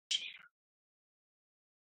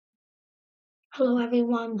Hello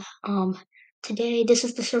everyone. Today this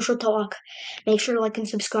is the social talk. Make sure to like and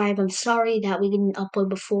subscribe. I'm sorry that we didn't upload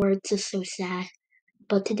before. It's just so sad.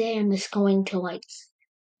 But today I'm just going to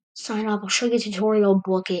sign up. I'll show you a tutorial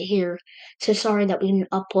Blooket here. So sorry that we didn't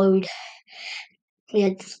upload. We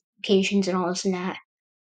had vacations and all this and that.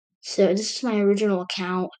 So this is my original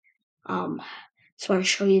account. Just want to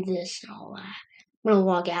show you this and all that. I'm gonna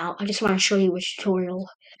log out. I just want to show you which tutorial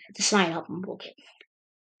to sign up on Blooket.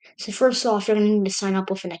 So first off, you're gonna need to sign up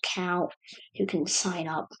with an account. You can sign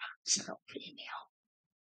up. Sign up with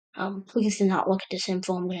email. Please do not look at this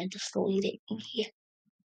info. I'm gonna just delete it. Yeah,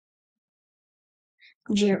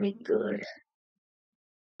 very good.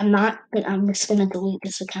 I'm not, but I'm just gonna delete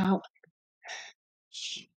this account.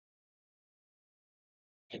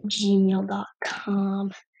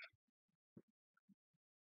 Gmail.com.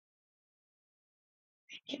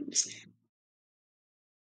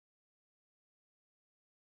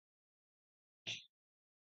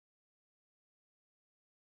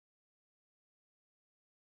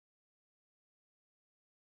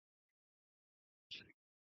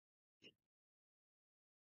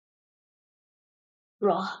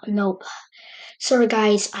 Raw. Nope. Sorry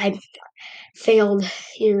guys, I failed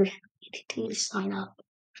here. Please sign up.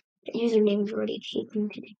 The username is already taken.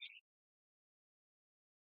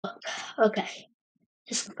 Okay.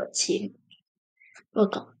 Just let's see.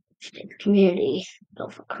 Welcome to the community. Go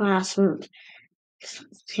for classrooms.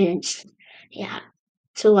 Students. Yeah.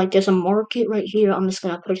 So there's a market right here. I'm just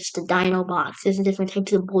gonna purchase the dino box. There's different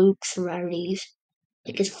types of blooks rarities.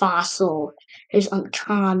 There's fossil, there's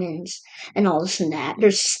uncommons, and all this and that.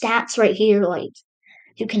 There's stats right here,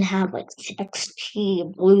 you can have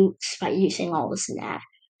XP blooks by using all this and that.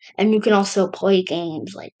 And you can also play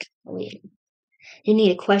games you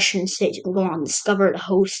need a question set, you can go on Discover to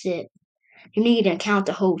host it. You need an account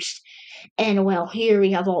to host. And well, here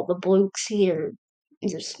we have all the blokes here.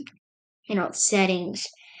 Just settings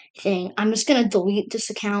thing. I'm just gonna delete this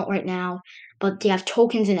account right now. But they have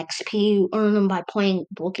tokens and XP. You earn them by playing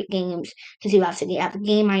Blooket games because you have to have the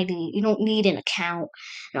game ID. You don't need an account.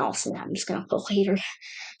 And also, I'm just gonna go later.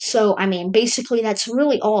 So I mean, basically, that's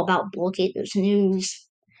really all about Blooket. There's news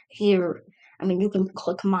here. I mean, you can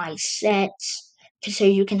click my sets to say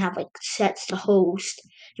you can have sets to host.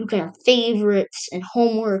 You can have favorites and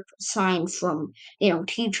homework assigned from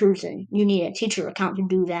teachers, and you need a teacher account to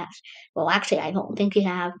do that. Well, actually, I don't think you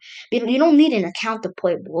have. But you don't need an account to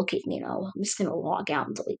play Blooket. I'm just gonna log out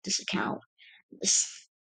and delete this account. You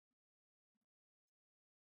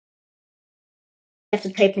have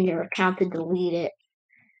to type in your account to delete it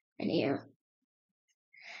in here.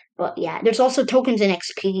 But yeah, there's also tokens and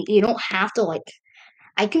XP. You don't have to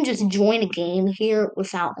I can just join a game here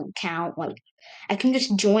without an account. I can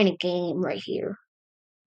just join a game right here.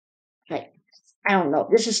 I don't know.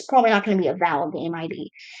 This is probably not going to be a valid game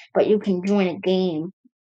ID, but you can join a game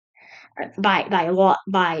by a lot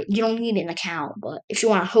by you don't need an account. But if you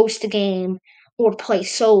want to host a game or play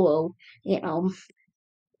solo, you know,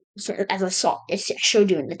 as I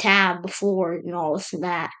showed you in the tab before and all this and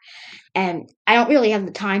that. And I don't really have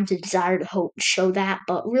the time to desire to show that,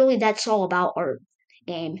 but really that's all about our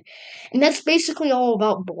game. And that's basically all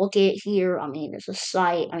about Blooket here. I mean, it's a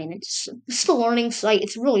site. I mean, it's a learning site.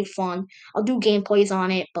 It's really fun. I'll do gameplays on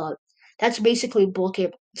it, but that's basically Blooket.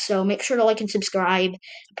 So make sure to like and subscribe.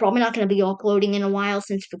 Probably not going to be uploading in a while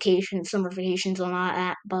since vacation, summer vacations and all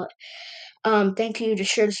that, but thank you.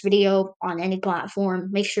 Just share this video on any platform.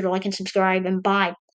 Make sure to like and subscribe, and bye.